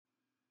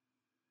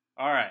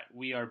All right,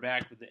 we are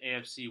back with the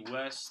AFC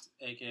West,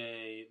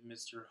 aka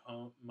Mr.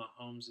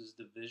 Mahomes'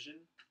 division.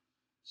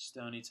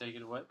 Stoney, take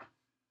it away.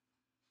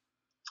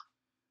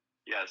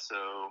 Yeah,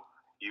 so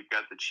you've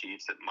got the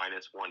Chiefs at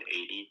minus 180.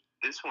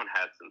 This one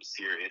had some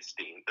serious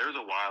steam. There was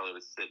a while it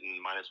was sitting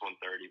minus 130,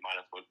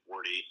 minus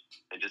 140,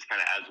 and just kind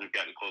of as we've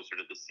gotten closer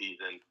to the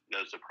season,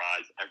 no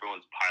surprise,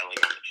 everyone's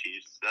piling on the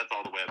Chiefs. So that's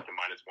all the way up to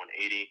minus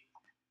 180.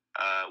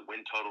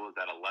 Win total is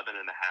at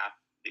 11.5.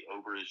 The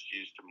over is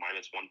juiced to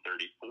minus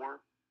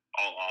 134.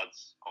 All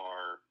odds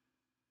are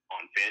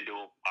on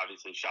FanDuel.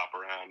 Obviously, shop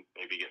around,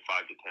 maybe get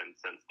 5 to 10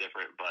 cents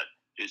different, but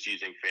just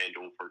using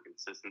FanDuel for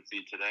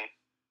consistency today.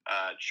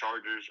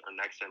 Chargers are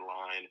next in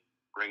line.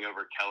 Bring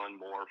over Kellen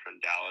Moore from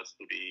Dallas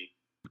to be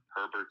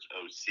Herbert's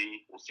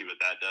OC. We'll see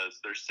what that does.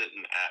 They're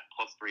sitting at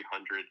plus 300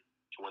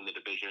 to win the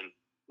division.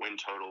 Win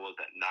total is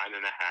at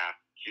 9.5.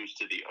 Juice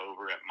to the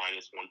over at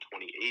minus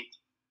 128.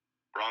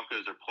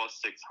 Broncos are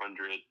plus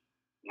 600.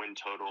 Win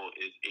total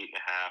is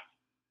 8.5.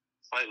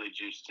 Slightly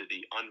juiced to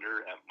the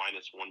under at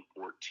minus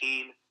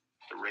 114.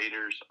 The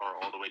Raiders are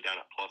all the way down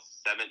at plus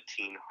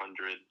 1,700,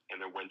 and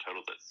their win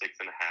total is at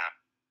 6.5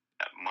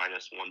 at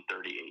minus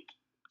 138.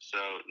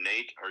 So,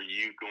 Nate, are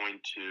you going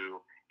to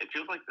 – it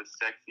feels like the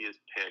sexiest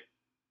pick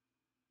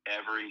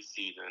every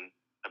season.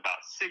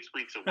 About 6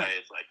 weeks away,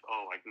 it's like,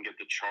 oh, I can get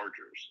the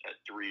Chargers at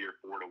 3 or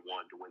 4 to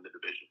 1 to win the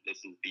division. This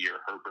is the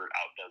year Herbert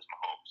outdoes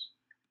Mahomes.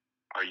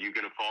 Are you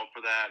going to fall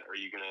for that? Are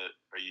you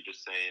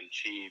just saying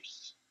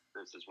Chiefs?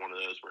 This is one of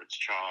those where it's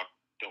chalk.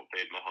 Don't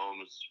fade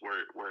Mahomes.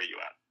 Where are you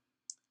at?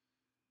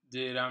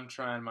 Dude, I'm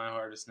trying my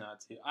hardest not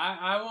to.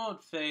 I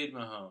won't fade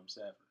Mahomes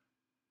ever.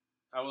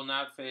 I will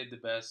not fade the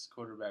best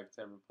quarterback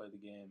to ever play the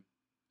game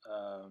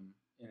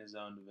in his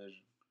own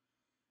division.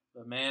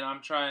 But, man,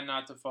 I'm trying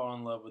not to fall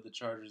in love with the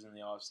Chargers in the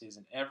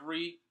offseason.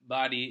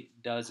 Everybody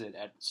does it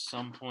at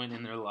some point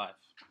in their life.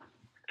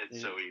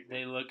 It's so easy.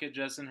 They look at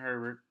Justin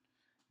Herbert.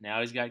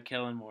 Now he's got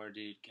Kellen Moore,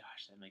 dude.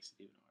 Gosh, that makes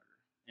it even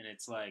harder. And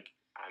it's like,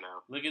 I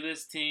know. Look at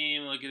this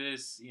team. Look at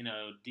this,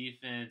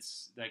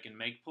 defense that can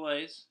make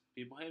plays.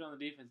 People hate on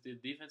the defense,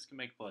 dude. Defense can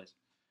make plays.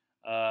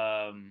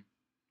 And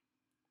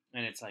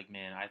it's like,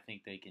 man, I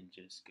think they can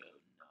just go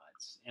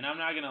nuts. And I'm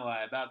not going to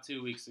lie. About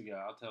 2 weeks ago,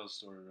 I'll tell a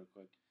story real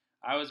quick.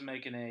 I was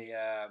making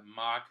a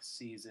mock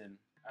season.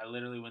 I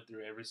literally went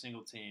through every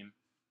single team,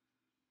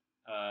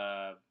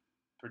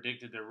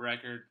 predicted their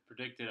record,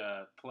 predicted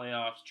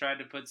playoffs, tried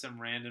to put some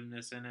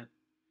randomness in it.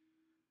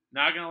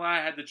 Not going to lie,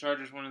 I had the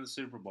Chargers winning the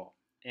Super Bowl.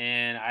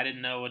 And I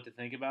didn't know what to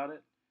think about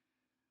it.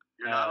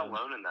 You're not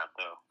alone in that,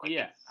 though. Like,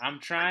 yeah, I'm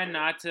trying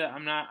not to.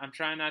 I'm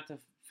trying not to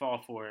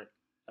fall for it.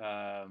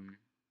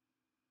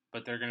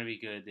 But they're gonna be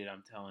good, dude.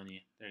 I'm telling you,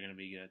 they're gonna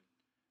be good.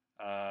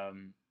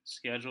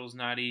 Schedule's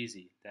not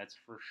easy, that's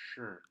for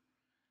sure.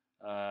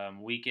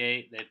 Week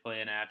 8, they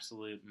play an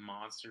absolute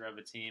monster of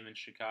a team in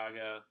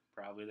Chicago.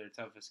 Probably their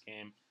toughest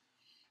game.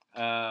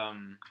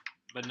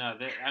 But no,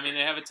 they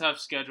have a tough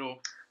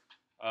schedule.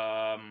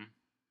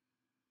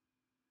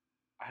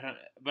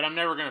 But I'm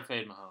never gonna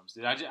fade Mahomes,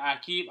 dude.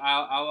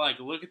 I'll like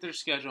look at their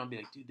schedule and be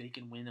like, dude, they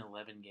can win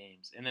 11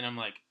 games, and then I'm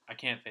like, I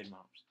can't fade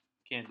Mahomes.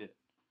 Can't do it.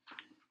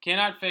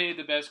 Cannot fade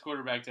the best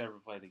quarterback to ever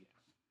play the game.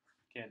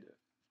 Can't do it.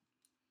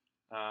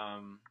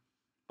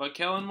 But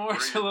Kellen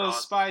Moore's a little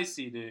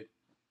spicy, dude.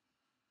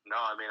 No,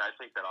 I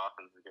think that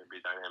offense is gonna be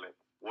dynamic.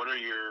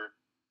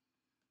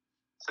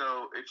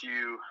 So if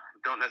you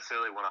don't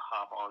necessarily want to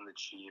hop on the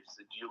Chiefs,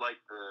 do you like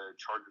the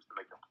Chargers to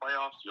make the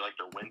playoffs? Do you like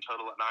their win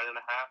total at 9.5?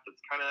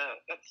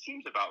 That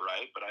seems about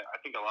right, but I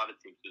think a lot of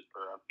teams,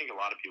 or I think a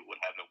lot of people would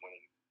have them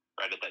winning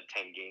right at that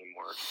 10-game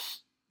mark.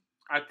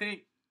 I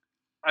think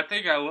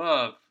I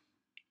love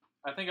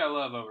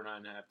over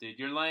 9.5,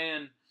 dude. You're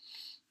laying,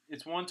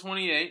 it's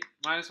 128,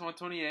 minus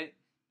 128.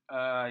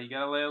 You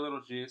gotta lay a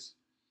little juice,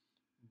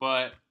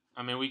 but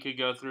we could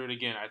go through it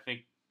again. I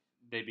think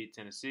they beat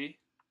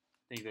Tennessee.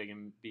 I think they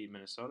can beat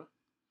Minnesota.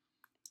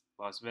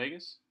 Las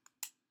Vegas.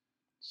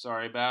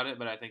 Sorry about it,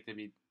 but I think they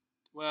beat...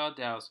 Well,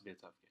 Dallas will be a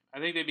tough game. I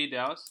think they beat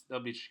Dallas. They'll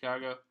beat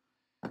Chicago.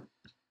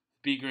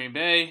 Beat Green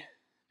Bay.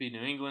 Beat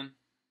New England.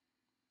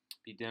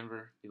 Beat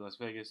Denver. Beat Las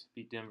Vegas.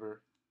 Beat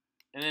Denver.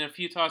 And then a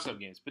few toss-up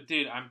games. But,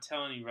 dude, I'm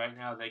telling you right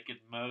now, they could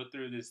mow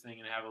through this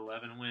thing and have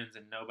 11 wins,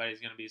 and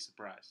nobody's going to be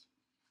surprised.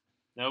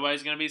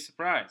 Nobody's going to be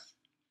surprised.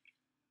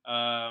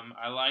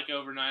 I like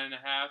over 9.5.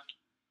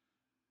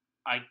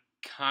 I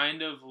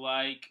kind of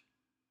like...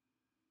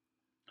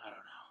 I don't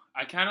know.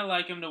 I kind of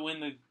like him to win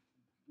the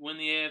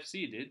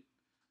AFC, dude.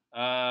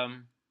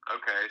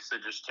 Okay, so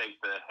just take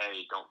the,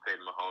 hey, don't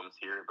fade Mahomes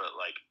here, but,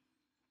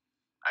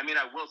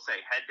 I will say,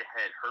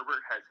 head-to-head,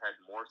 Herbert has had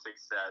more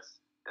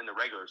success in the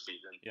regular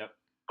season. Yep.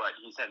 But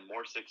he's had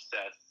more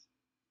success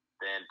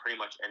than pretty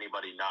much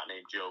anybody not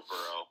named Joe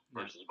Burrow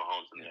versus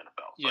Mahomes in the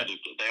NFL. So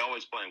they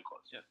always play him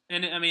close. Yeah.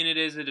 And, it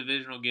is a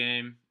divisional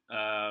game.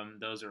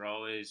 Those are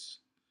always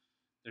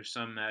 – there's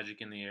some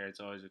magic in the air. It's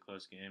always a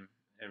close game,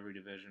 every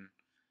division.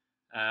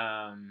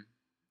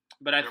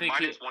 But I think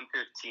minus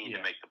 115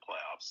 to make the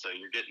playoffs, so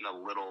you're getting a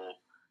little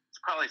It's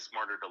probably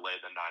smarter to lay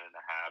the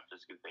 9.5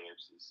 just because the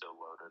AFC is so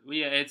loaded. Well,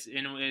 yeah,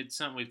 it's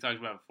something we've talked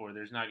about before.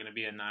 There's not going to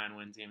be a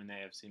 9-win team in the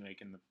AFC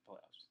making the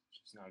playoffs. It's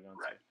just not going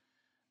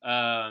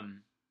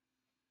to.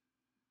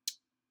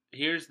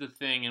 Here's the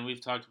thing, and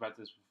we've talked about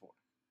this before.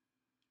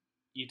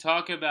 You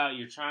talk about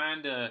you're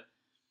trying to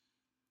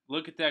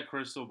look at that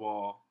crystal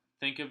ball.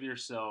 Think of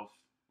yourself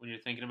when you're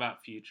thinking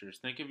about futures.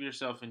 Think of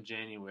yourself in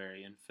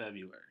January and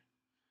February,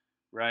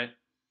 right?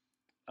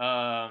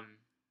 I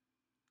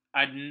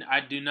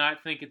do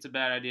not think it's a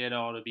bad idea at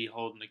all to be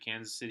holding the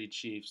Kansas City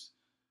Chiefs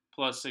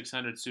plus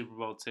 600 Super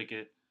Bowl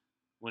ticket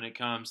when it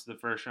comes to the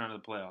first round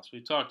of the playoffs.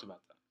 We've talked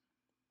about that.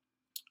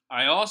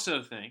 I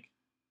also think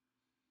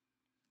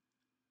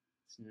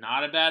it's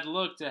not a bad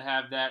look to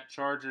have that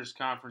Chargers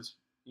conference,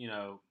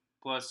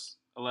 plus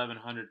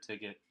 1,100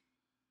 ticket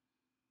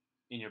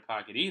in your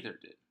pocket either,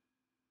 dude.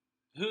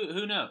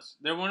 Who knows?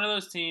 They're one of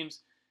those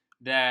teams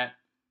that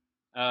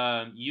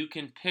you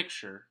can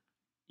picture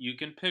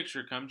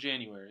come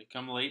January,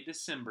 come late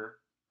December,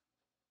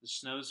 the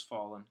snow's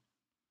falling,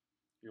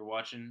 you're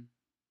watching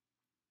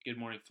Good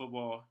Morning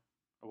Football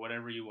or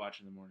whatever you watch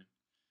in the morning,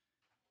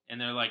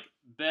 and they're like,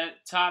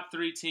 bet top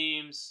 3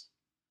 teams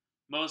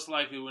most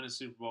likely win a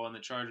Super Bowl, and the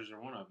Chargers are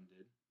one of them,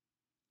 dude.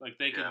 Like,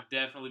 they could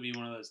definitely be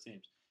one of those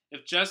teams.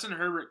 If Justin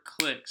Herbert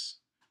clicks,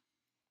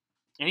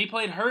 and he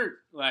played hurt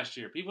last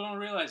year, people don't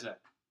realize that.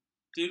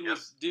 Dude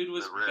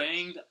was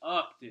banged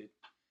up, dude.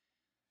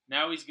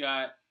 Now he's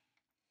got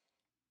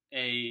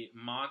a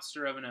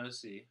monster of an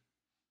OC,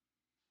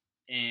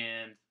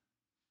 and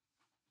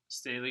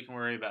Staley can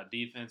worry about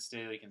defense.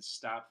 Staley can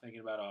stop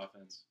thinking about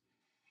offense,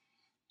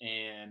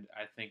 and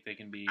I think they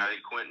can be.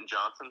 Quentin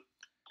Johnson,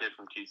 kid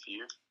from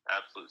TCU,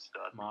 absolute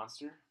stud,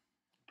 monster.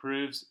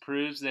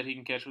 Proves that he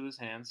can catch with his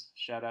hands.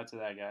 Shout out to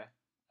that guy.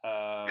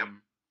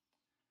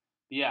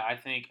 Yeah, I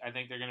think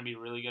they're going to be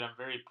really good. I'm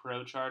very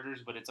pro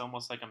Chargers, but it's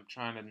almost like I'm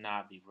trying to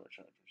not be pro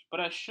Chargers,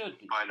 but I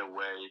should be. Find a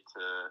way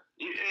to.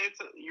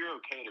 You're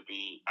okay to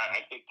be.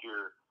 I think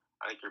you're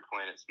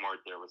playing it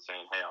smart there with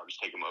saying, hey, I'll just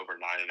take him over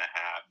 9.5,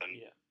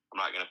 and I'm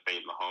not going to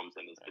fade Mahomes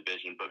in this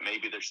division. But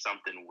maybe there's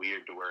something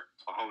weird to where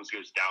Mahomes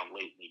goes down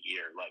late in the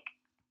year, like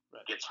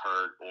gets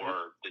hurt,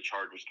 or the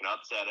Chargers can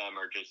upset him,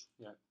 or just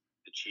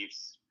the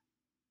Chiefs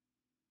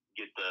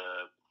get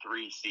the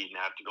 3 seed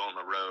and have to go on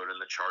the road, and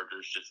the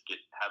Chargers just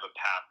have a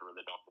path where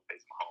they don't have to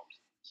face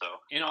Mahomes. So,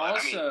 and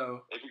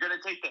also, if you're going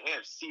to take the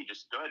AFC,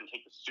 just go ahead and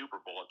take the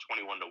Super Bowl at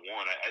 21-1.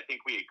 I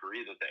think we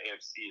agree that the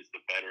AFC is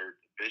the better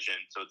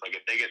division. So it's like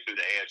if they get through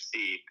the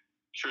AFC,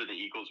 sure, the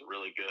Eagles are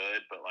really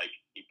good, but like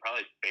you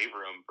probably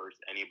favor them versus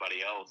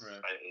anybody else. Right.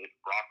 If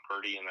Brock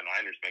Purdy and the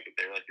Niners make it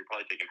there, like you're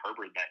probably taking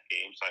Herbert in that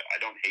game. So I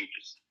don't hate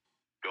just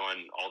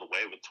going all the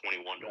way with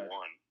 21-1.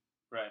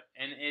 Right,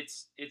 and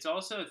it's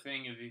also a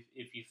thing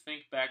if you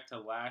think back to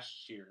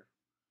last year,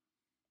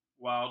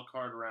 wild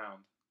card round.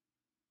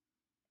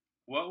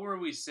 What were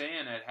we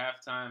saying at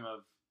halftime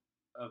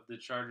of the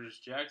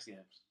Chargers-Jags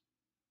games?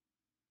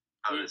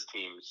 This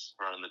team's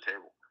running the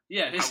table.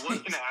 Yeah, I was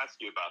going to ask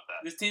you about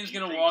that. This team's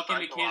going to walk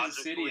into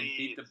Kansas City and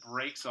beat the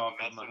brakes off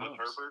of Mahomes. With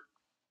Herbert?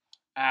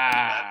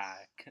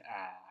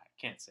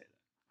 Can't say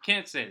that.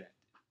 Can't say that.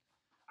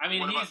 I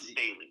mean, what about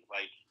Staley?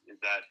 Like, is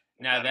that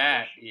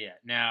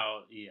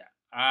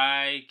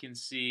I can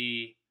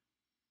see.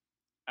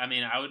 I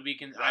mean, I would be.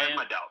 I have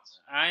my doubts.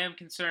 I am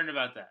concerned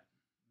about that,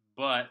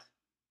 but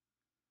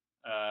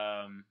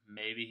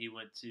maybe he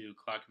went to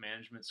clock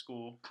management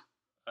school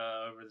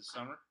over the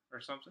summer or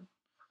something.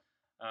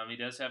 He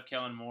does have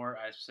Kellen Moore.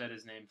 I've said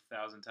his name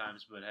 1,000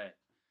 times, but hey,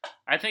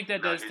 I think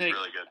that does take.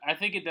 Really good. I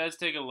think it does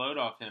take a load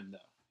off him, though.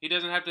 He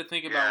doesn't have to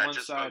think about one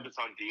just side. Focus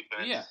on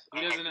defense. Yeah,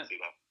 he doesn't. I can see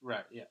that.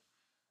 Right. Yeah.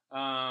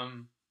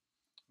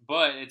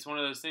 But it's one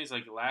of those things.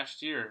 Like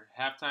last year,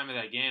 halftime of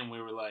that game,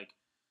 we were like,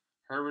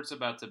 Herbert's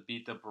about to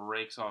beat the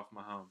brakes off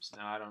Mahomes.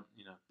 Now I don't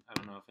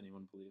know if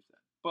anyone believes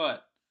that,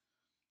 but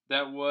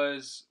that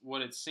was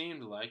what it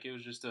seemed like. It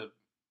was just a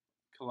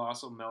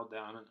colossal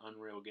meltdown, an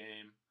unreal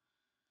game.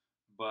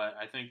 But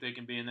I think they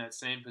can be in that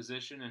same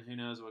position, and who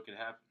knows what could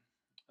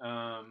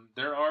happen.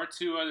 There are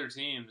 2 other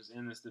teams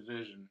in this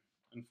division,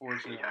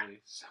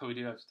 unfortunately, so we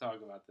do have to talk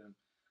about them.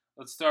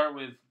 Let's start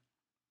with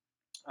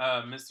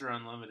Mr.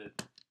 Unlimited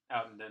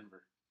out in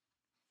Denver.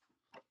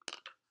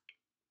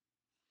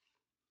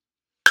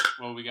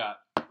 What we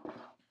got?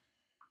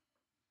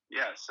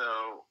 Yeah,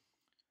 so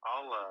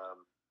I'll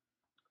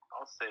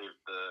save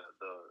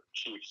the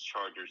Chiefs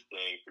Chargers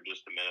thing for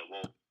just a minute.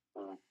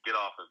 We'll get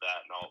off of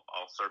that, and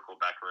I'll circle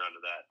back around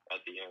to that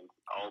at the end.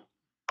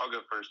 I'll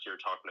go first here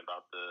talking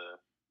about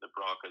the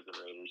Broncos and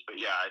Raiders.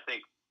 But yeah, I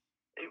think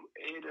it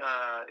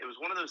was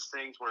one of those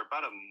things where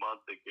about a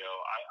month ago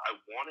I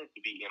wanted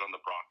to be in on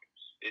the Broncos.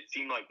 It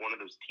seemed like one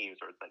of those teams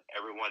where it's like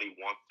everybody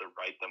wants to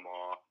write them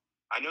off.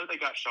 I know they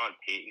got Sean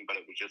Payton, but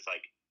it was just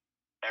like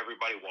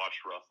everybody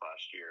watched Russ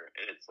last year,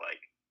 and it's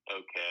like,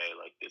 okay,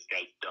 like this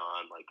guy's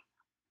done. Like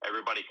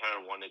everybody kind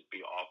of wanted to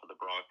be off of the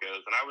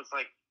Broncos, and I was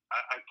like,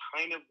 I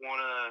kind of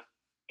want to.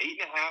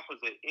 8.5 was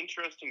an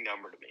interesting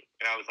number to me,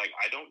 and I was like,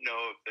 I don't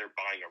know if they're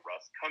buying a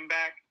Russ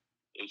comeback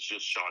It's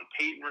just Sean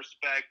Payton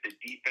respect. The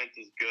defense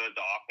is good.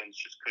 The offense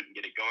just couldn't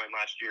get it going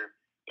last year.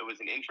 It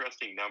was an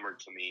interesting number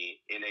to me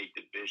in a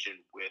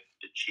division with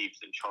the Chiefs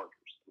and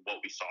Chargers,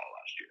 what we saw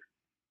last year.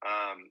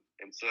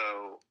 And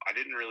so I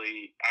didn't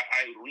really –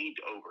 I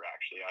leaned over,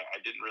 actually. I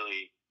didn't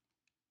really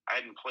 – I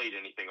hadn't played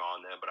anything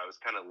on them, but I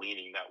was kind of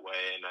leaning that way.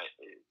 And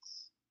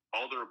it's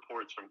all the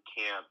reports from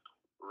camp,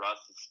 Russ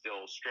is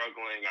still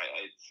struggling.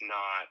 It's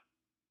not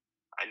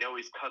 – I know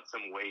he's cut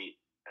some weight.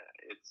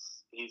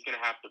 He's going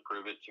to have to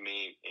prove it to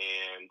me,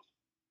 and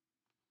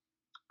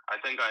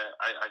I think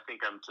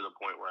I'm to the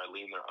point where I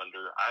lean there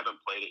under. I haven't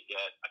played it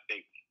yet. I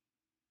think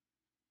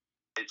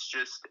it's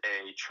just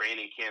a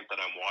training camp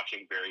that I'm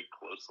watching very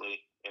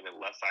closely, and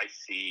unless I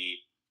see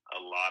a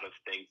lot of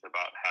things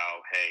about how,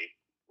 hey,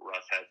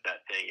 Russ has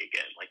that thing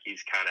again, like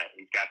he's got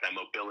that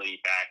mobility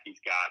back.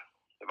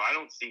 If I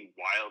don't see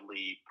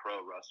wildly pro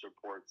Russ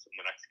reports in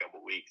the next couple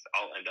of weeks,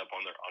 I'll end up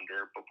on their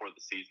under before the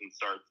season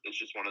starts. It's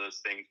just one of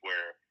those things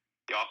where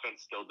the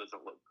offense still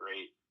doesn't look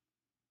great.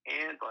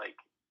 And, like,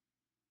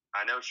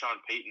 I know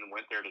Sean Payton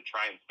went there to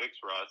try and fix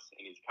Russ,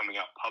 and he's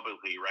coming out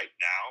publicly right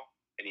now,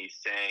 and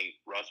he's saying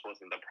Russ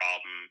wasn't the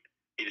problem.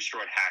 He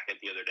destroyed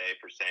Hackett the other day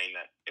for saying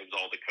that it was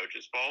all the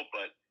coach's fault.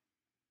 But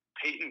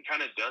Payton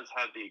kind of does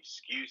have the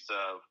excuse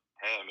of,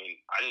 hey, I mean,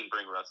 I didn't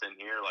bring Russ in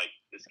here. Like,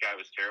 this guy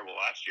was terrible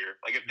last year.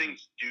 Like, if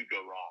things do go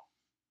wrong,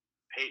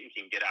 Payton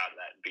can get out of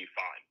that and be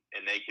fine.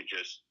 And they could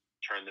just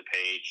turn the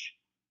page.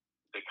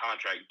 The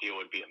contract deal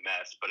would be a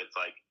mess. But it's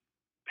like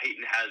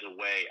Payton has a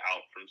way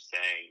out from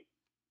saying,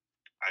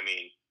 I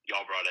mean,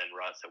 y'all brought in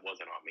Russ. It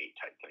wasn't on me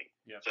type thing.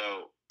 Yep.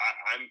 So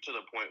I'm to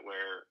the point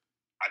where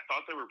I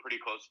thought they were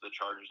pretty close to the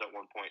Chargers at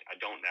one point. I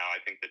don't now.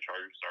 I think the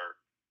Chargers are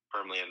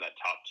firmly in that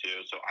top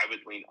two. So I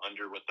would lean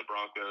under with the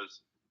Broncos.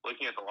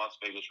 Looking at the Las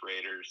Vegas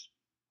Raiders,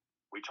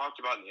 we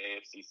talked about in the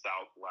AFC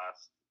South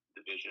last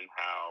division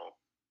how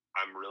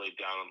I'm really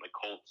down on the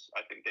Colts.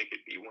 I think they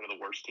could be one of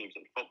the worst teams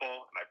in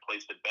football, and I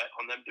placed a bet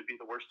on them to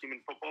be the worst team in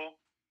football.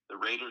 The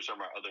Raiders are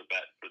my other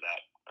bet for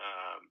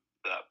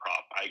that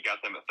prop. I got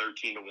them at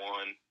 13-1.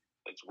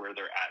 That's where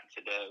they're at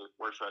today.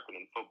 Worst record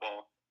in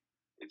football.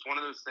 It's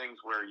one of those things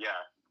where,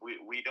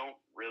 we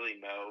don't really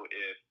know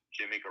if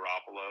Jimmy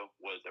Garoppolo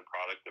was a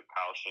product of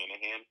Kyle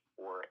Shanahan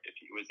or if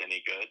he was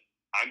any good.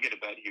 I'm going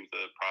to bet he was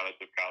a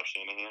product of Kyle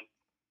Shanahan.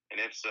 And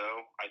if so,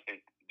 I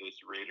think this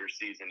Raiders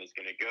season is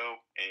going to go,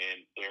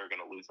 and they're going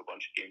to lose a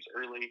bunch of games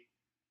early.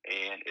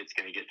 And it's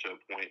going to get to a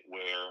point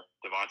where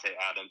Devontae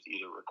Adams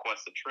either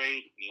requests a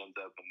trade and he ends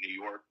up in New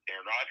York,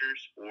 Aaron Rodgers,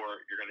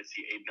 or you're going to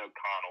see Aiden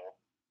O'Connell,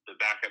 the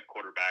backup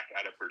quarterback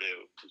out of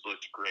Purdue, who's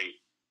looked great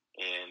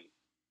in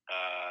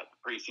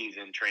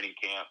preseason training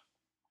camp.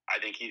 I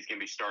think he's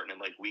going to be starting in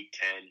like week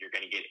 10. You're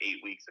going to get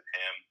 8 weeks of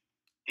him.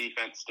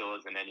 Defense still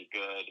isn't any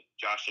good.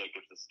 Josh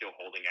Jacobs is still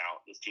holding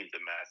out. This team's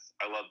a mess.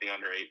 I love the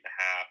under 8.5.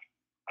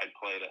 I'd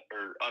play it,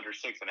 or under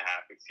 6.5,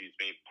 excuse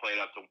me. Play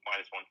it up to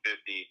minus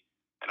 150,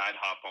 and I'd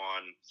hop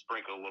on,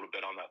 sprinkle a little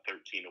bit on that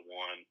 13-1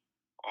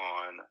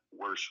 on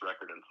worst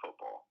record in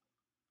football.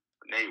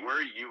 Nate, where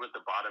are you with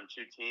the bottom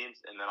two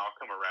teams? And then I'll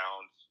come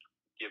around,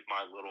 give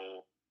my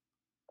little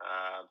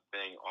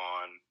thing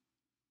on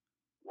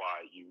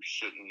why you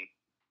shouldn't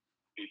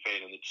be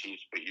fading the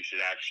Chiefs, but you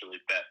should actually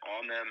bet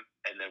on them,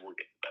 and then we'll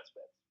get the best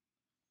bets.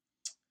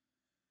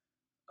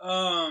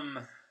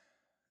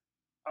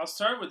 I'll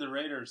start with the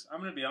Raiders. I'm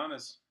going to be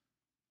honest.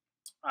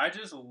 I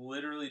just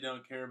literally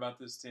don't care about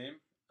this team.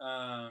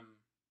 To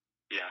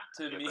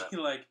me,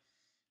 like,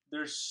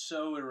 they're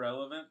so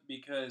irrelevant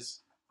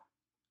because,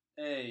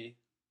 A,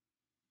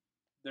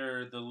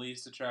 they're the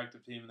least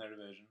attractive team in their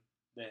division.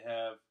 They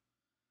have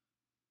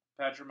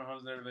Patrick Mahomes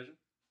in their division.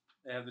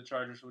 They have the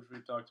Chargers, which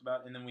we've talked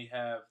about, and then we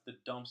have the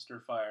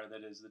dumpster fire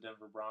that is the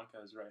Denver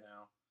Broncos right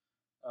now.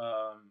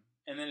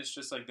 And then it's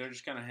just like they're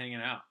just kind of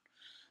hanging out.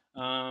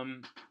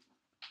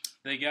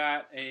 They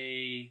got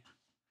a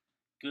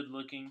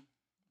good-looking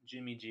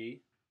Jimmy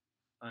G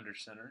under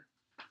center,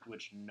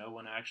 which no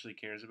one actually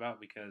cares about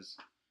because,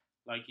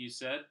 like you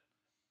said,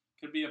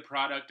 could be a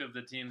product of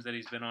the teams that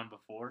he's been on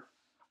before.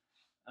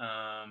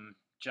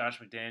 Josh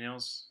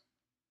McDaniels,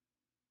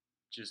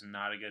 just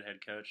not a good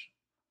head coach,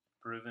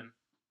 proven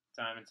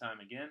time and time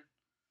again.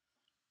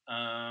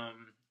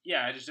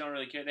 I just don't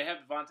really care. They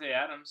have Devontae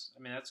Adams.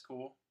 I mean, that's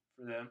cool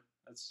for them.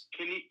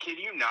 Can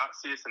you not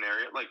see a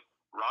scenario like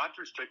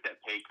Rodgers took that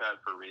pay cut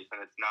for a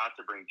reason? It's not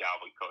to bring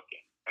Dalvin Cook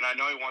in, and I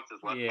know he wants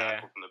his left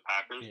tackle from the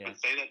Packers, but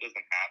say that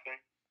doesn't happen.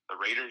 The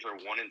Raiders are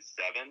 1-7.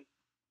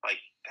 Like,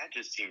 that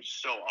just seems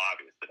so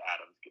obvious that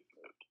Adams gets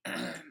moved.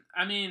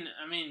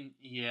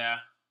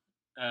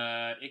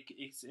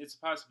 It's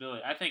a possibility.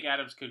 I think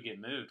Adams could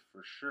get moved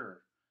for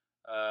sure.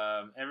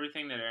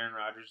 Everything that Aaron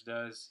Rodgers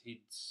does,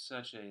 he's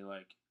such a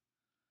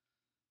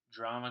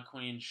drama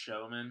queen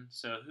showman.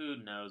 So who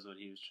knows what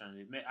he was trying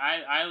to do?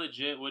 I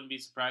legit wouldn't be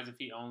surprised if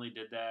he only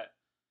did that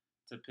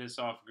to piss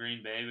off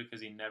Green Bay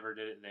because he never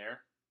did it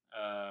there.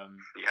 I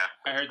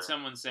heard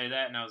someone say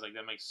that, and I was like,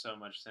 that makes so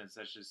much sense.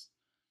 That's just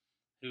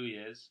who he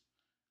is.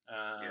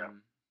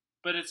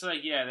 But it's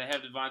like, yeah, they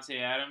have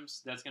Devontae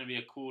Adams. That's going to be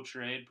a cool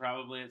trade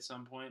probably at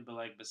some point. But,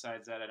 like,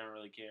 besides that, I don't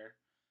really care.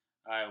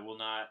 I will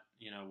not,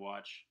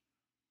 watch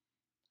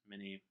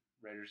many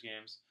Raiders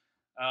games.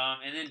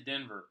 And then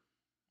Denver.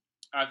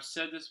 I've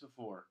said this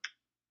before.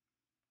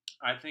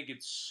 I think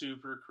it's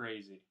super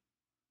crazy.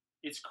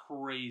 It's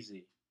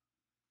crazy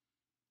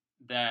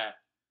that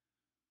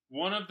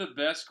one of the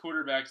best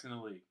quarterbacks in the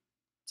league,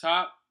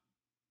 top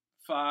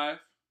 5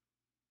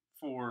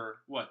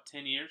 for,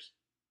 10 years?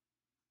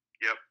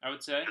 Yep. I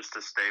would say. Just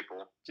a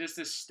staple. Just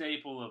a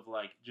staple of,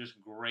 like,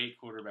 just great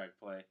quarterback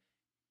play.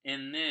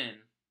 And then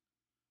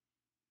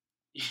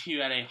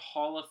you had a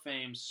Hall of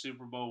Fame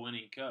Super Bowl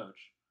winning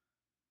coach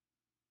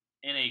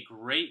and a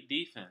great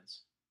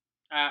defense.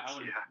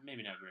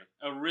 Maybe not great.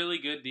 A really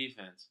good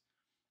defense.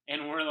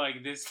 And we're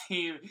like, this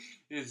team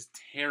is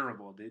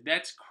terrible, dude.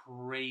 That's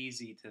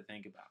crazy to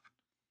think about.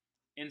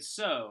 And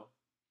so,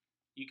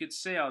 you could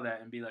say all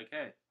that and be like,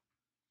 hey,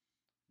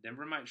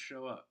 Denver might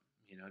show up.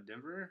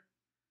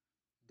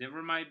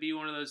 Denver might be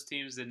one of those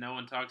teams that no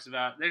one talks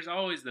about. There's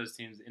always those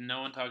teams, and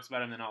no one talks about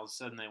them, and all of a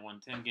sudden they won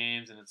 10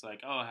 games, and it's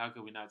like, oh, how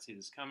could we not see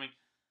this coming?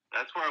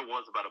 That's where I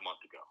was about a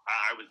month ago.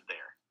 I was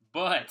there.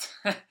 But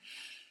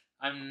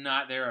I'm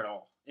not there at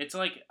all. It's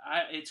like,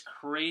 it's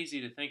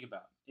crazy to think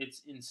about.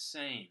 It's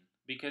insane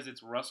because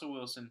it's Russell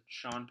Wilson,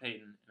 Sean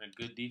Payton, and a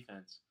good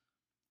defense.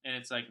 And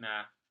it's like,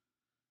 nah,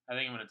 I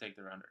think I'm going to take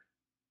the under.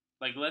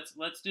 Like,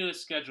 let's do a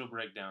schedule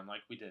breakdown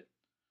like we did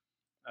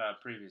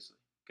previously,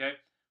 okay?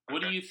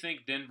 What do you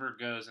think Denver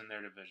goes in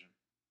their division?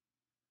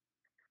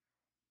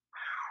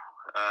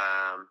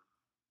 I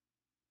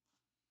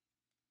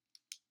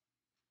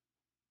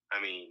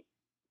mean,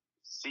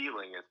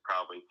 ceiling is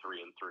probably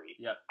 3-3.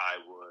 Yep.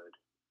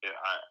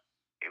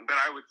 But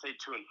I would say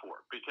 2-4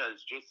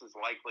 because just as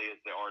likely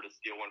as they are to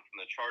steal one from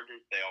the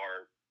Chargers, they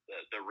are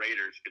the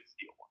Raiders could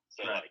steal one.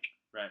 So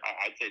right.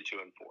 I'd say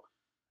 2-4.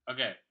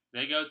 Okay,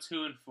 they go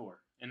 2-4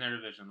 in their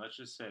division. Let's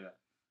just say that.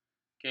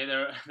 Okay,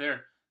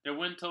 their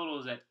win total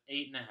is at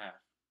 8.5.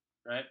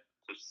 Right?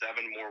 So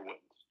 7 more wins.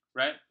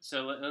 Right?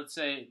 So let's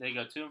say they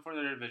go 2-4 in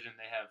their division.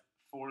 They have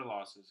 4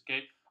 losses.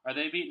 Okay? Are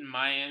they beating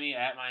Miami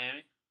at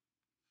Miami?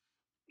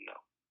 No.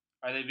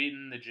 Are they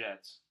beating the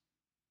Jets?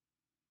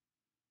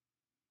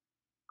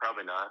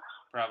 Probably not.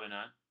 Probably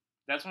not.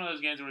 That's one of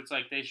those games where it's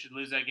like they should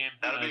lose that game.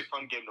 That'll be a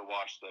fun game to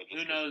watch, though.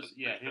 Who knows?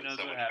 Yeah, who knows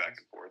what happens? Back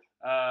and forth.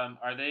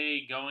 Are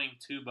they going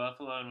to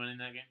Buffalo and winning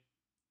that game?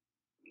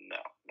 No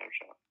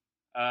shot.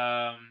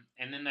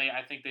 And then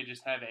I think they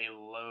just have a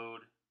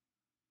load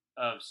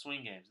of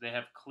swing games. They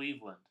have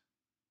Cleveland.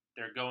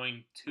 They're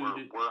going to.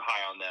 We're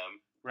high on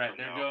them. Right.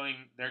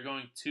 They're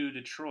going to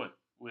Detroit,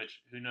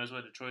 which who knows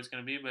what Detroit's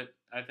going to be, but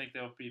I think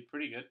they'll be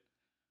pretty good.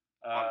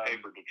 On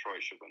paper,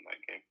 Detroit should win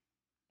that game.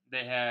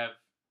 They have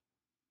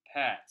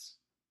Pats.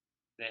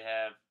 They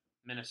have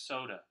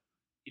Minnesota.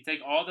 You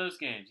take all those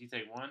games. You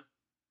take one.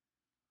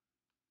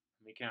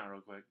 Let me count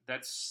real quick.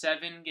 That's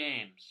 7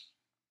 games.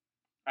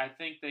 I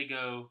think they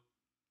go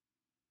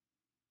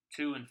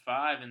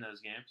 2-5 in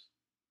those games.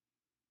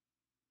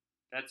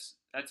 That's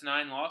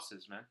 9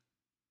 losses, man.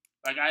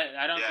 Like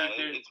I don't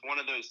think it's one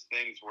of those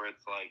things where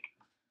it's like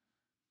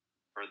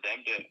for them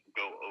to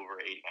go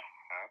over 8.5,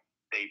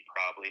 they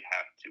probably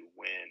have to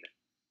win.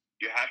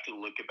 You have to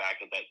look back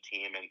at that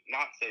team and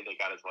not say they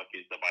got as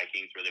lucky as the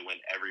Vikings where they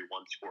win every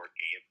one-score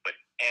game, but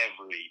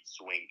every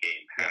swing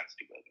game has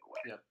to go their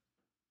way. Yep.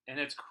 And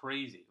it's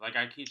crazy. Like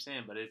I keep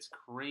saying, but it's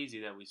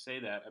crazy that we say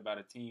that about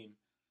a team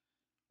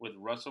with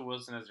Russell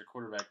Wilson as their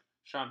quarterback.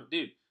 Sean,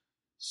 dude,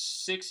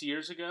 6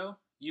 years ago,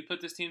 you put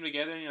this team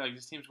together and you're like,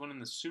 this team's winning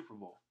the Super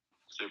Bowl.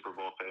 Super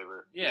Bowl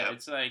favorite. Yeah, yep.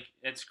 It's like,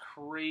 it's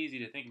crazy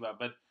to think about.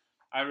 But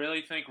I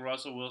really think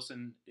Russell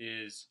Wilson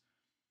is,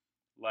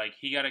 like,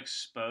 he got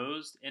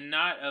exposed. And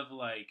not of,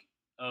 like,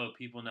 oh,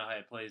 people know how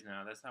he plays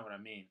now. That's not what I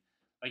mean.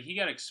 Like, he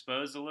got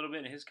exposed a little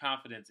bit, and his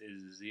confidence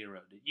is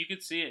zero. You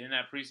could see it in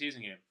that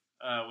preseason game.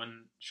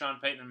 When Sean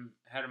Payton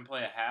had him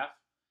play a half,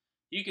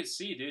 you could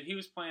see, dude, he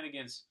was playing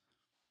against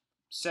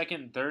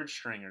second, third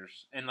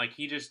stringers, and like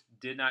he just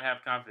did not have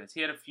confidence.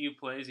 He had a few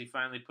plays. He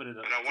finally put it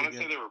up. And I want to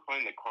say they were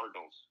playing the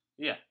Cardinals.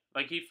 Yeah,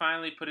 like he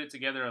finally put it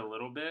together a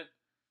little bit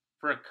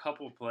for a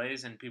couple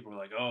plays, and people were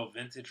like, "Oh,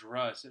 vintage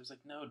Russ." It was like,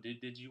 no,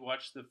 dude, did you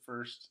watch the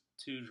first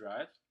 2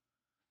 drives?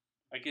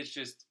 Like it's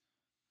just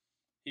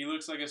he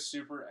looks like a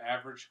super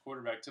average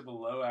quarterback to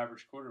below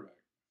average quarterback.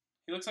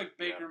 He looks like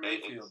Baker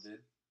Mayfield, dude.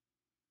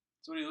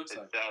 That's what he looks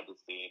like. It's sad to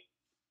see.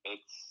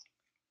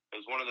 It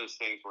was one of those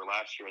things where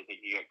last year I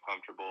think he got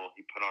comfortable.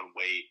 He put on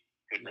weight,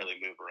 couldn't really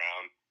move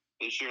around.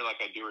 This year, like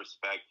I do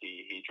respect,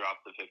 he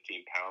dropped the 15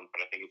 pounds,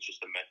 but I think it's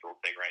just a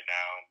mental thing right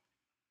now.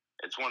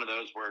 It's one of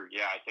those where,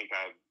 yeah, I think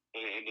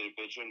in a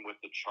division with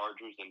the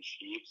Chargers and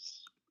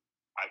Chiefs,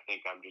 I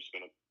think I'm just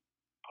going to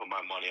put my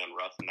money on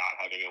Russ not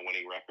having a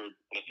winning record.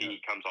 And if he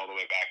comes all the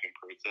way back and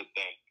proves it,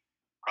 then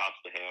props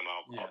to him.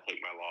 I'll take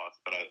my loss.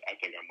 But I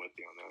think I'm with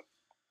you on that.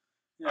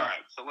 Yeah. All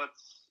right, so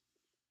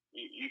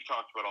you've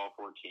talked about all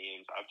 4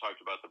 teams. I've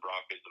talked about the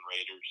Broncos and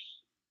Raiders.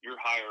 You're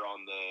higher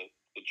on the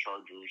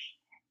Chargers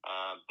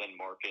than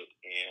market,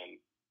 and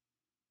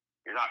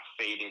you're not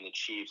fading the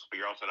Chiefs, but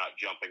you're also not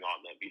jumping on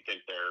them. You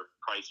think they're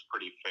priced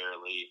pretty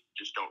fairly,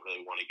 just don't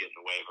really want to get in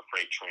the way of a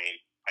freight train.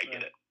 I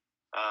get it.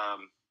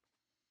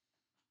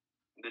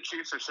 The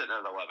Chiefs are sitting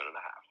at 11.5,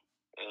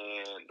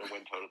 and the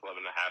win total is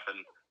 11.5,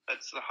 and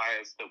that's the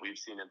highest that we've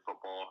seen in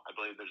football. I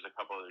believe there's a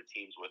couple other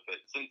teams with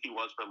it. Cincy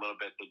was for a little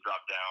bit. They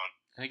dropped down.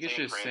 I think it's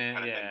just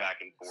kind of been back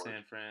and forth.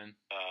 San Fran.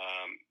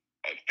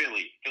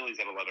 Philly's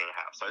at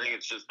 11.5, so I think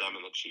it's just them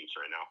and the Chiefs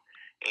right now.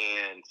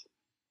 And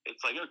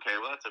it's like, okay,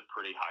 well, that's a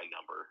pretty high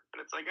number.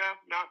 And it's like,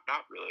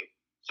 not really.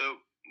 So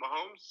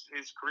Mahomes,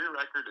 his career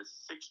record is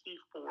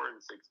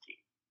 64-16.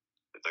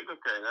 It's like,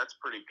 okay, that's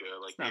pretty good.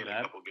 Like, they had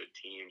a couple good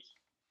teams.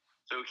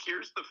 So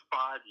here's the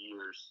 5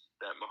 years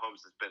that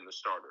Mahomes has been the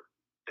starter.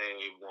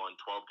 They won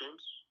 12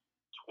 games,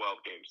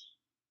 12 games,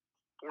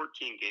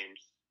 14 games,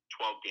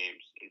 12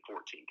 games, and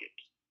 14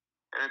 games.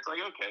 And it's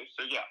like, okay,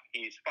 so yeah,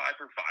 he's 5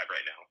 for 5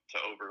 right now to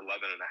over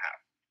 11.5.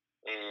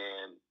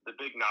 And the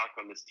big knock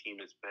on this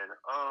team has been,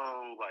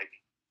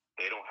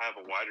 they don't have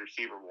a wide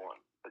receiver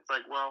one. It's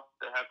like, well,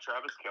 they have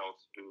Travis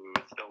Kelce, who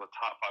is still a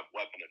top 5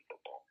 weapon in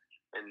football.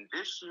 And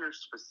this year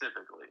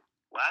specifically,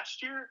 last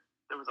year,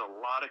 there was a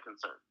lot of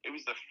concern. It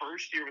was the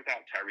first year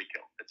without Tyreek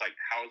Hill. It's like,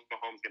 how is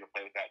Mahomes going to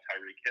play without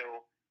Tyreek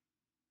Hill?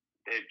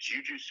 They have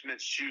Juju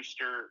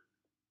Smith-Schuster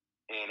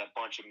and a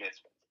bunch of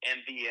misfits.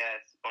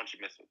 MVS, a bunch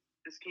of misfits.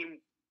 This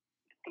team,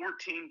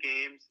 14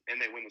 games,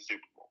 and they win the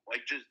Super Bowl.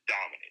 Like, just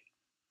dominating.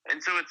 And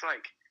so it's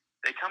like,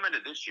 they come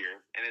into this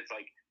year, and it's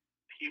like,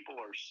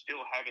 people are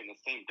still having the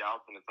same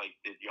doubts, and it's like,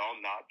 did y'all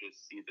not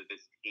just see that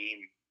this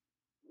team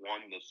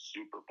won the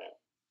Super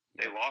Bowl?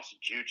 They lost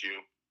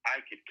Juju. I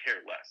could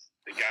care less.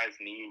 The guy's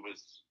knee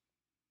was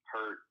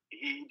hurt.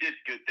 He did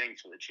good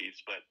things for the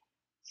Chiefs, but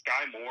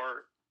Sky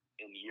Moore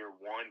in year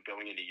 1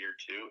 going into year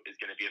 2 is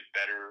going to be a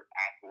better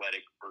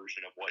athletic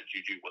version of what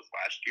Juju was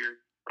last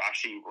year.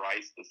 Rashee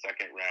Rice, the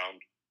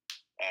second-round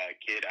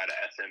kid out of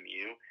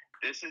SMU.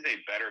 This is a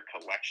better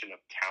collection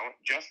of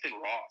talent. Justin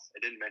Ross, I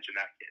didn't mention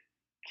that kid.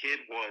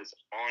 Kid was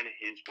on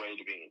his way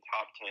to being a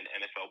top 10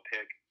 NFL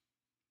pick.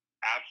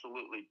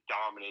 Absolutely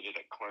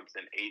dominated at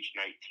Clemson, age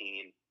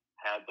 19.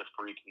 Had the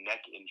freak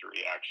neck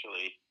injury,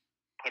 actually.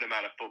 Put him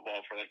out of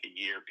football for like a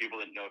year. People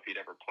didn't know if he'd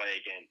ever play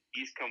again.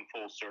 He's come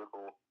full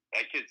circle.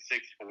 That kid's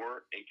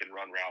 6'4" and can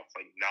run routes.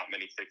 Like, not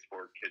many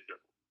 6'4" kids are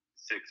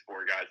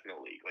 6'4" guys in the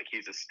league. Like,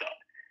 he's a stud.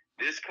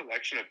 This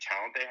collection of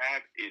talent they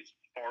have is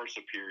far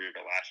superior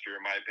to last year,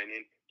 in my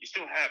opinion. You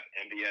still have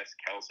MVS,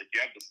 Kelce. Like,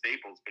 you have the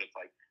staples, but it's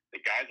like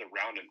the guys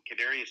around him.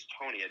 Kadarius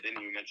Toney, I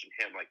didn't even mention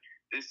him. Like,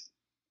 they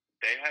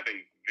have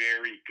a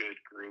very good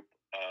group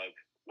of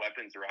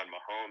weapons around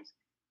Mahomes.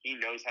 He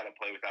knows how to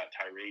play without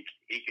Tyreek.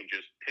 He can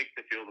just pick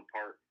the field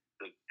apart,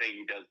 the thing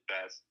he does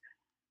best.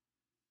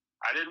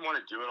 I didn't want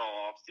to do it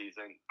all off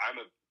season. I'm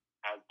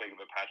as big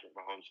of a Patrick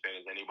Mahomes fan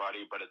as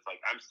anybody, but it's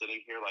like, I'm sitting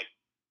here like,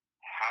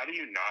 how do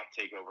you not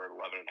take over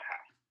 11.5?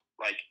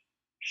 Like,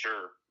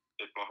 sure,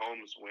 if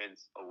Mahomes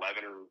wins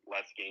 11 or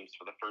less games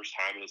for the first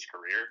time in his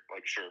career,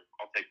 like, sure,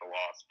 I'll take the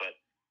loss. But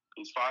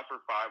he's 5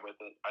 for 5 with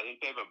it. I think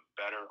they have a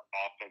better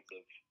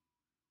offensive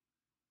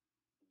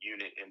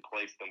unit in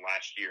place than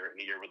last year, in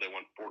the year where they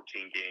won 14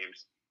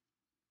 games.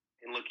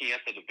 And looking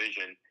at the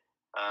division,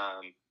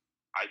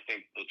 I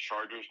think the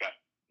Chargers got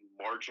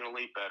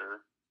marginally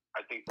better.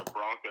 I think the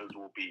Broncos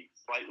will be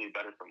slightly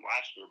better from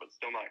last year, but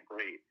still not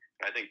great.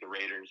 And I think the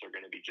Raiders are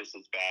going to be just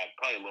as bad,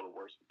 probably a little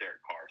worse with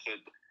Derek Carr. So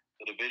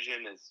the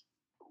division is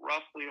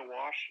roughly a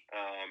wash.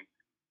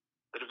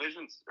 The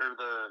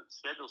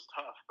schedule's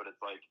tough, but it's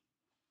like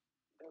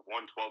they've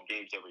won 12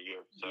 games every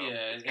year. So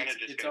it's kind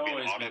of just going to be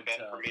an auto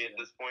bet for me at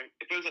this point.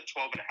 If it was at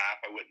 12.5,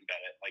 I wouldn't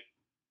bet it. Like,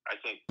 I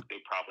think they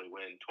probably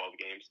win 12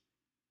 games.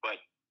 But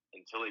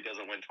until he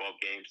doesn't win 12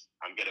 games,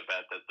 I'm going to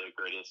bet that the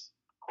greatest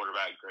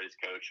quarterback,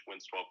 greatest coach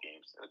wins 12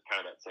 games. And it's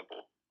kind of that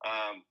simple.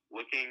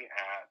 Looking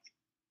at,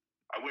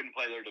 I wouldn't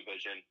play their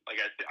division. Like,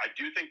 I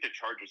do think the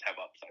Chargers have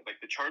upside. Like,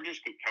 the Chargers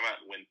could come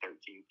out and win 13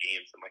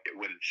 games, and, like, it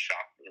wouldn't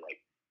shock me. Like,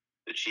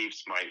 the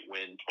Chiefs might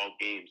win 12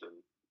 games, and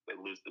they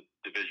lose the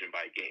division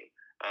by a game.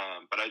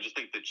 But I just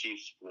think the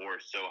Chiefs' floor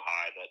is so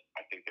high that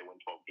I think they win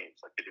 12 games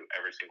like they do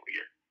every single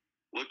year.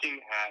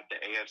 Looking at the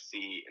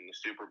AFC in the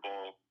Super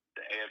Bowl,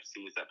 the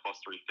AFC is at plus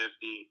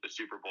 350. The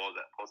Super Bowl is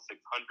at plus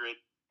 600.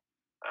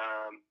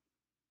 I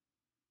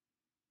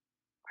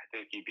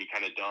think you'd be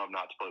kind of dumb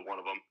not to play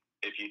one of them.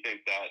 If you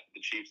think that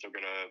the Chiefs are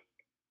going to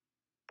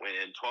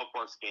win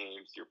 12-plus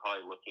games, you're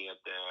probably looking at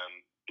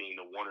them being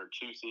the 1 or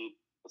 2 seed,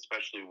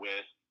 especially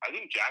with, I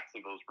think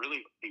Jacksonville is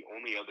really the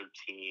only other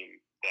team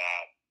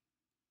that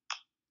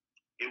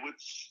it would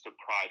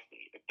surprise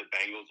me if the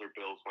Bengals or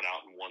Bills went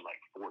out and won like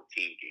 14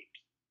 games,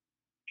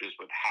 just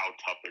with how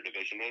tough their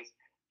division is.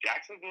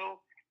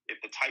 Jacksonville, if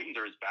the Titans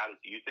are as bad as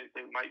you think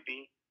they might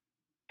be,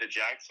 the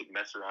Jags could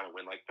mess around and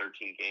win like 13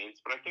 games.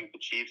 But I think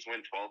the Chiefs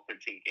win 12,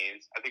 13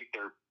 games. I think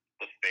they're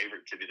the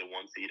favorite to be the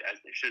 1 seed, as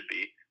they should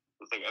be.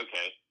 It's like,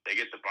 okay, they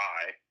get the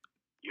bye.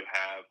 You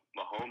have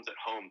Mahomes at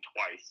home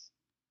twice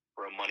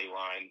for a money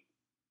line.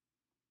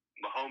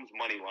 Mahomes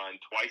money line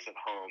twice at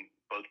home.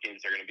 Both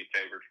games are going to be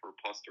favored for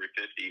plus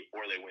 350,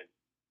 or they win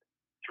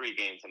 3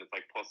 games, and it's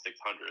like plus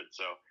 600.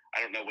 So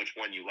I don't know which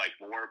one you like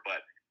more,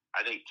 but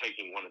I think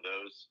taking one of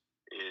those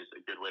is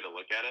a good way to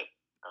look at it.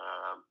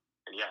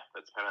 And yeah,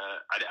 that's kind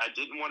of. I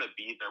didn't want to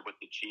be there with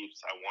the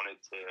Chiefs. I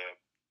wanted to,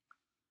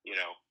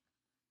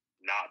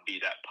 not be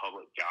that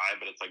public guy.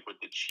 But it's like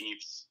with the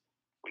Chiefs,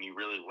 when you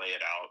really lay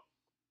it out,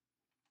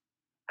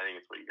 I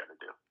think it's what you got to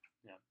do.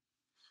 Yeah.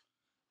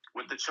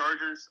 With the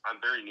Chargers,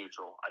 I'm very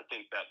neutral. I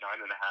think that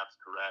 9.5 is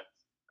correct.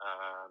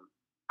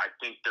 I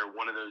think they're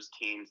one of those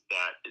teams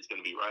that is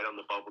going to be right on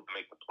the bubble to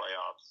make the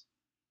playoffs.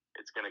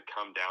 It's going to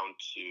come down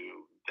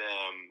to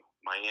them,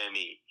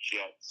 Miami,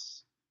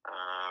 Jets,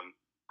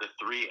 the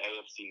 3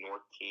 AFC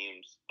North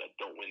teams that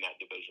don't win that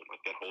division.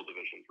 Like, that whole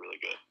division is really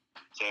good.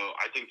 So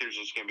I think there's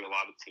just going to be a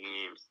lot of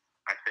teams.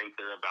 I think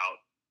they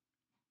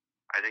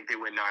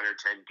win 9 or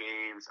 10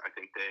 games. I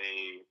think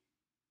they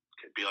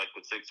could be like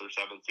the 6th or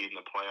 7th seed in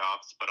the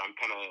playoffs, but I'm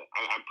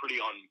pretty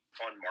on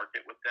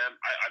market with them.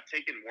 I've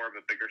taken more of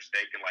a bigger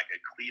stake in like a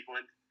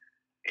Cleveland,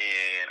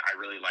 and I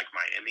really like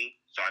Miami,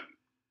 so I'm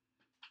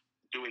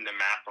doing the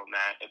math on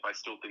that. If I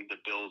still think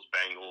the Bills,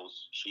 Bengals,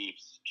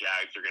 Chiefs,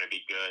 Jags are going to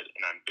be good,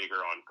 and I'm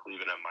bigger on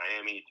Cleveland and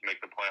Miami to make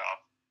the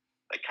playoffs,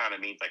 that kind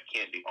of means I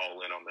can't be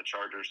all in on the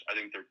Chargers. I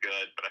think they're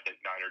good, but I think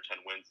 9 or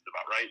 10 wins is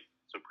about right,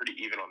 so pretty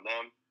even on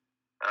them.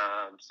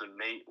 So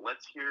Nate,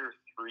 let's hear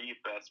 3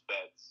 best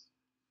bets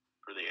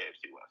for the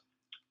AFC West.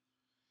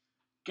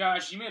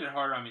 Gosh, you made it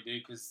hard on me,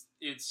 dude, because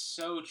it's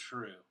so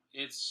true.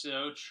 It's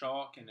so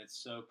chalk and it's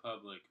so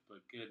public,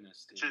 but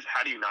goodness, dude. It's just,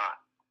 how do you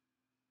not?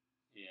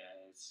 Yeah,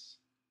 it's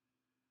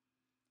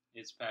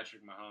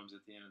Patrick Mahomes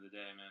at the end of the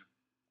day, man.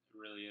 It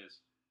really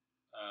is.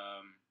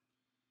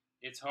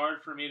 It's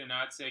hard for me to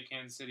not say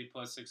Kansas City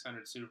plus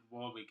 600 Super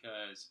Bowl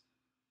because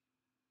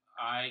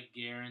I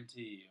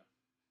guarantee you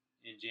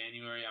in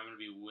January I'm going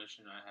to be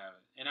wishing I have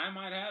it. And I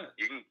might have it.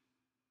 You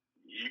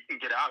can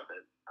get out of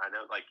it. I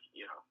know,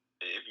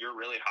 if you're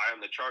really high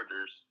on the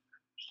Chargers,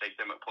 just take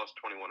them at plus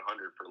 2,100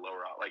 for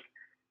lower out. Like,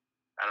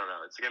 I don't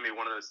know. It's going to be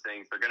one of those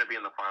things. They're going to be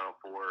in the Final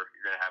Four.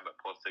 You're going to have them at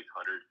plus 600.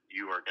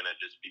 You are going to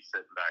just be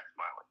sitting back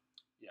smiling.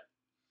 Yeah.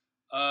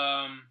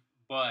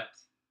 But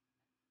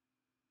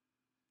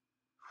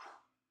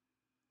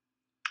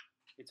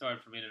it's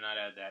hard for me to not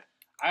add that.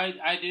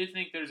 I do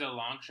think there's a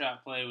long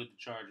shot play with the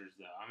Chargers,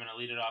 though. I'm going to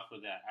lead it off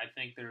with that. I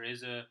think that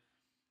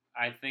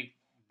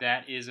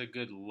is a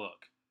good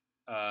look.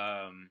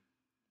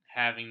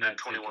 Having that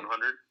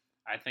 2,100.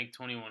 I think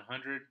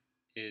 2,100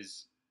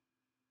 is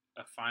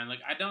a fine look.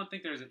 I don't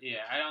think there's a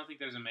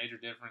major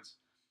difference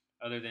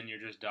other than you're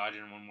just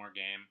dodging one more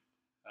game.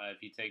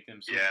 If you take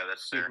them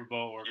Super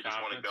Bowl or you conference,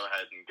 just want to go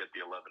ahead and get the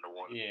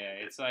 11-1. Yeah,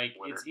 it's like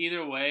winner. It's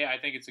either way. I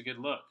think it's a good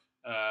look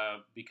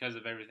because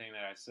of everything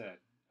that I said.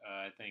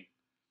 I think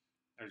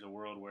there's a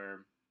world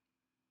where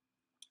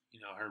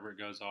Herbert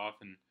goes off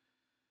and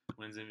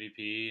wins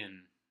MVP,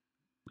 and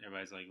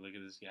everybody's like, "Look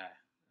at this guy."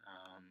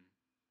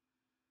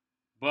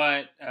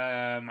 But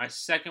my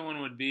second one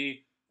would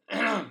be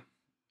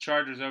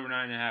Chargers over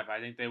 9.5. I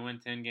think they win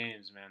 10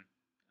 games, man.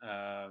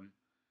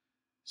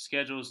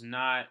 Schedule's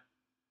not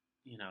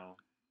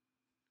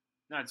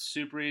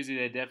super easy.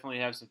 They definitely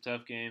have some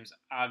tough games.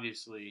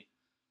 Obviously,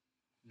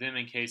 them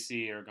and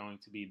KC are going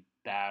to be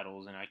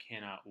battles, and I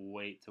cannot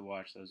wait to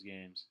watch those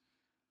games.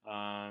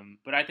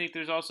 But I think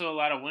there's also a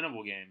lot of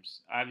winnable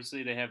games.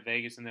 Obviously, they have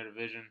Vegas in their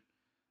division.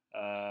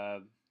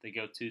 They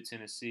go to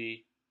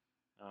Tennessee.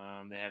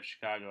 They have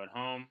Chicago at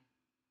home.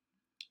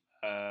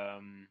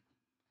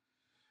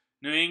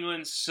 New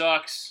England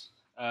sucks.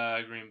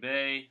 Green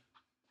Bay.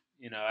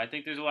 I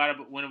think there's a lot of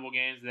winnable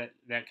games that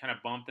kind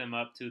of bump them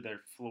up to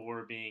their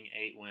floor being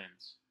 8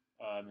 wins.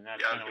 And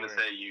that's I was going to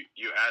say,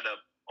 you add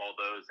up all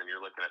those and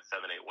you're looking at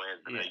 7-8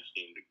 wins, and then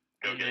you need to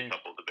go get a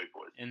couple of the big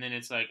boys. And then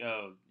it's like,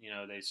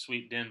 they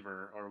sweep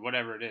Denver or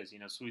whatever it is,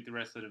 sweep the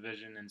rest of the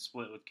division and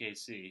split with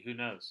KC. Who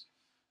knows?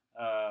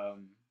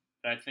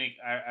 But I think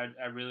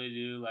I really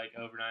do like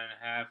over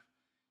 9.5.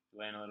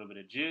 Laying a little bit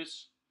of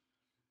juice.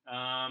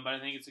 But I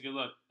think it's a good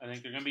look. I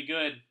think they're going to be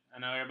good. I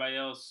know everybody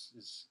else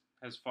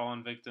has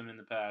fallen victim in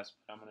the past,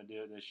 but I'm going to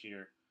do it this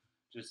year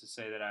just to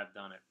say that I've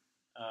done it.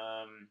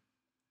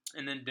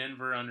 And then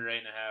Denver under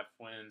 8.5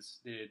 wins.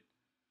 Dude,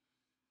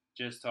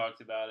 just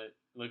talked about it.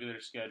 Look at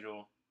their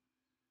schedule.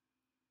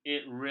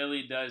 It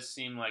really does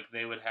seem like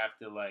they would have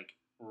to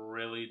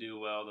really do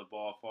well, the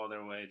ball fall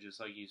their way,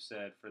 just like you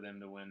said, for them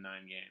to win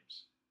 9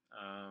 games.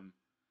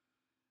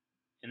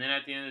 And then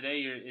at the end of the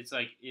day, it's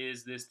like,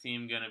 is this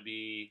team going to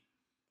be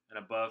an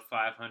above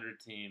 500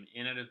 team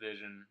in a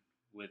division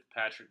with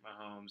Patrick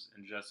Mahomes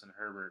and Justin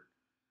Herbert,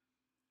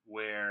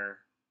 where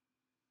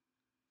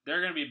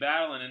they're going to be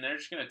battling and they're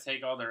just going to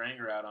take all their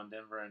anger out on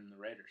Denver and the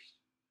Raiders?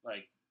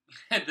 Like,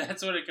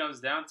 that's what it comes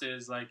down to,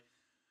 is like,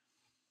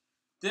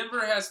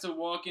 Denver has to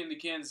walk into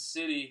Kansas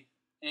City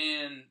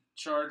and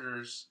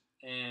Chargers,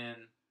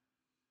 and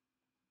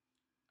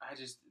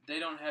they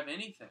don't have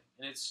anything.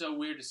 And it's so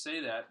weird to say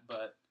that,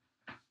 but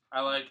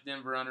I like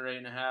Denver under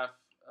 8.5.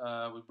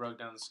 We broke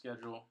down the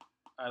schedule.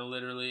 I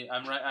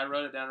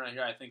wrote it down right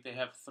here. I think they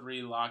have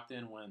 3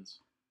 locked-in wins.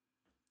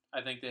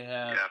 I think they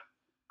have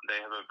They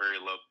have a very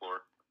low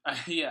floor.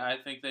 Yeah, I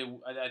think they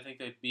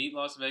beat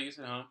Las Vegas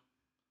at home.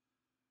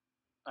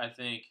 I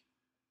think.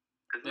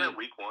 Isn't that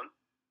week 1?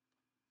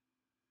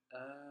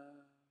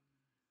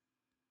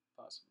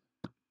 Possibly.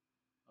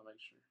 I'll make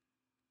sure.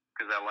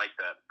 Because I like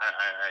that.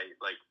 I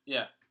like.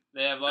 Yeah,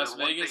 they have Las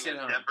Vegas at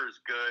home. Denver's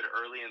good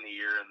early in the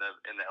year in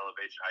the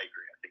elevation. I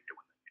agree. I think they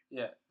win that game.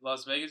 Yeah,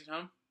 Las Vegas at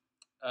home.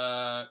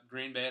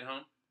 Green Bay at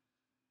home,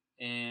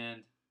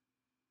 and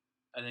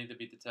I think they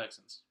beat the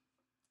Texans.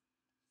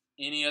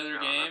 Any other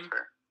game,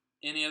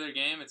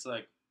 it's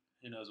like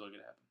who knows what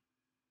could happen.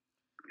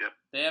 Yep.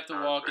 They have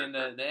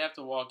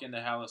to walk into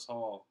Hallis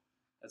Hall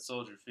at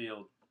Soldier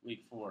Field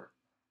week 4.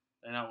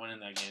 They're not winning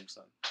that game,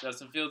 son.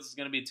 Justin Fields is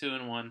going to be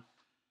 2-1.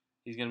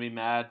 He's going to be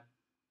mad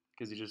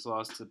because he just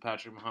lost to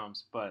Patrick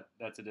Mahomes, but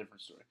that's a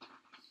different story.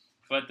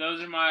 But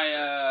those are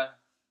my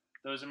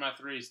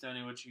 3.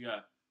 Stoney, what you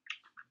got?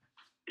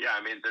 Yeah,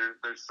 I mean,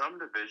 there's some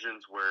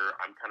divisions where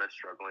I'm kind of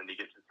struggling to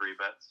get to 3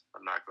 bets.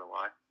 I'm not going to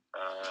lie.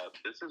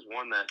 This is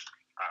one that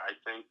I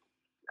think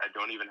I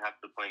don't even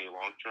have to play any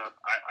long shot.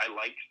 I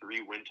like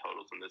 3 win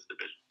totals in this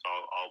division, so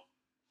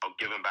I'll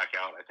give them back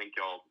out. I think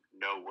y'all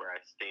know where I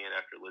stand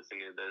after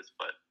listening to this,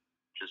 but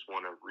just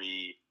want to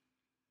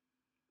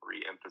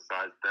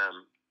re-emphasize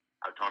them.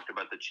 I've talked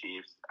about the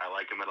Chiefs. I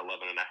like them at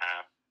 11.5.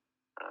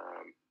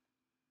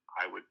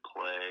 I would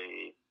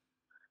play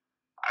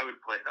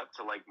it up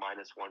to like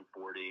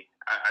 -140.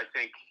 I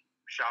think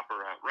shop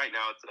around. Right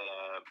now it's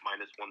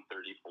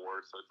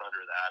 -134, so it's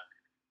under that.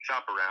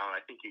 Shop around.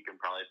 I think you can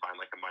probably find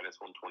like a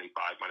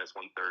 -125,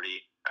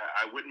 -130.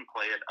 I wouldn't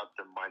play it up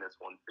to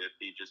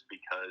 -150 just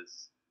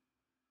because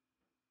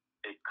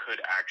it could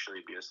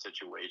actually be a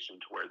situation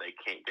to where they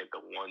can't get the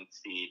 1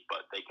 seed,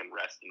 but they can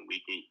rest in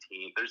week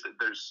 18. There's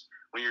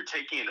when you're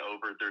taking an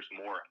over, there's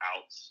more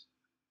outs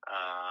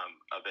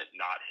of it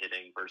not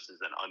hitting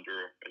versus an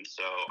under, and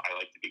so I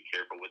like to be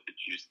careful with the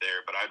juice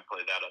there. But I'd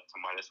play that up to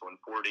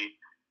 -140.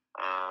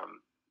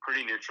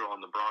 Pretty neutral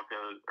on the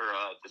Broncos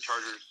or the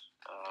Chargers,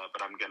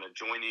 but I'm gonna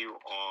join you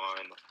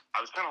on.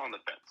 I was kind of on the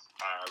fence.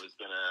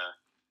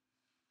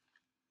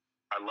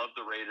 I love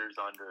the Raiders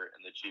under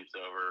and the Chiefs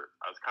over.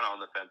 I was kind of on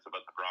the fence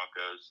about the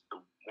Broncos.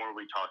 The more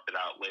we talked it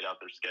out, laid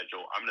out their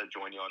schedule, I'm going to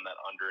join you on that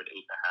under at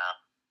 8.5.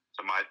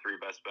 So my 3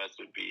 best bets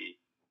would be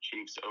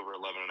Chiefs over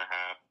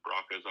 11.5,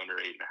 Broncos under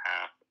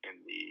 8.5,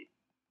 and the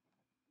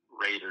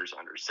Raiders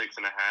under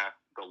 6.5.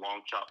 The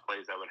long shot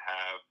plays I would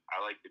have, I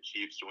like the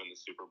Chiefs to win the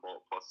Super Bowl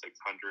at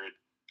 +600.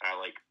 And I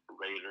like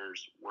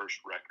Raiders' worst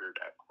record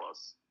at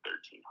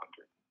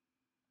 +1,300.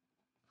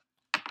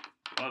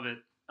 Love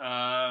it.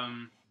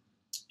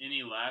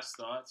 Any last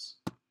thoughts?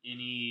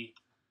 Any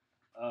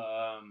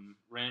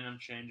random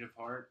change of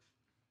heart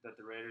that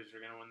the Raiders are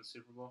going to win the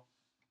Super Bowl?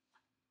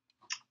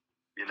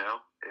 You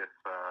know, if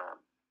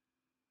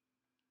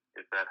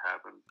that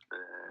happens,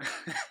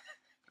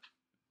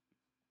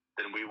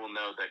 then we will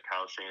know that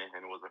Kyle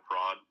Shanahan was a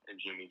fraud and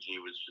Jimmy G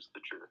was just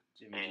the truth.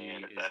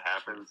 If that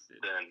happens,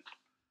 then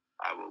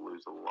I will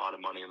lose a lot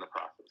of money in the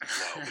process. And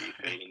I will be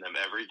fading them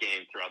every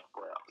game throughout the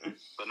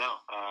playoffs. But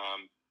no,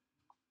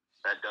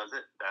 that does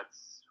it.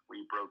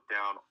 We broke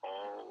down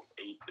all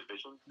 8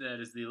 divisions. That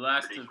is the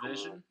last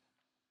division.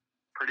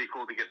 Pretty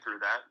cool to get through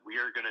that. We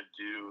are going to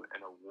do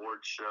an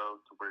award show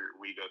to where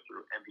we go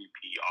through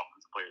MVP,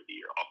 Offensive Player of the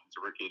Year,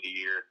 Offensive Rookie of the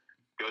Year,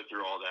 go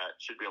through all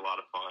that. Should be a lot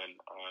of fun.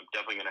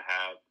 Definitely going to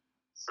have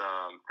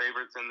some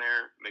favorites in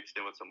there mixed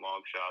in with some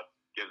long shots.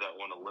 Give that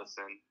one a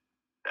listen.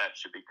 That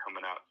should be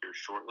coming out here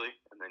shortly.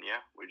 And then,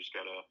 we just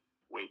got to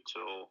wait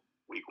till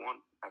week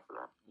 1 after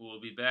that. We'll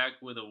be back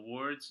with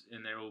awards,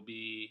 and there will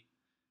be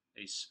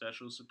a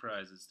special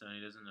surprise that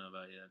Stoney doesn't know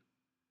about yet.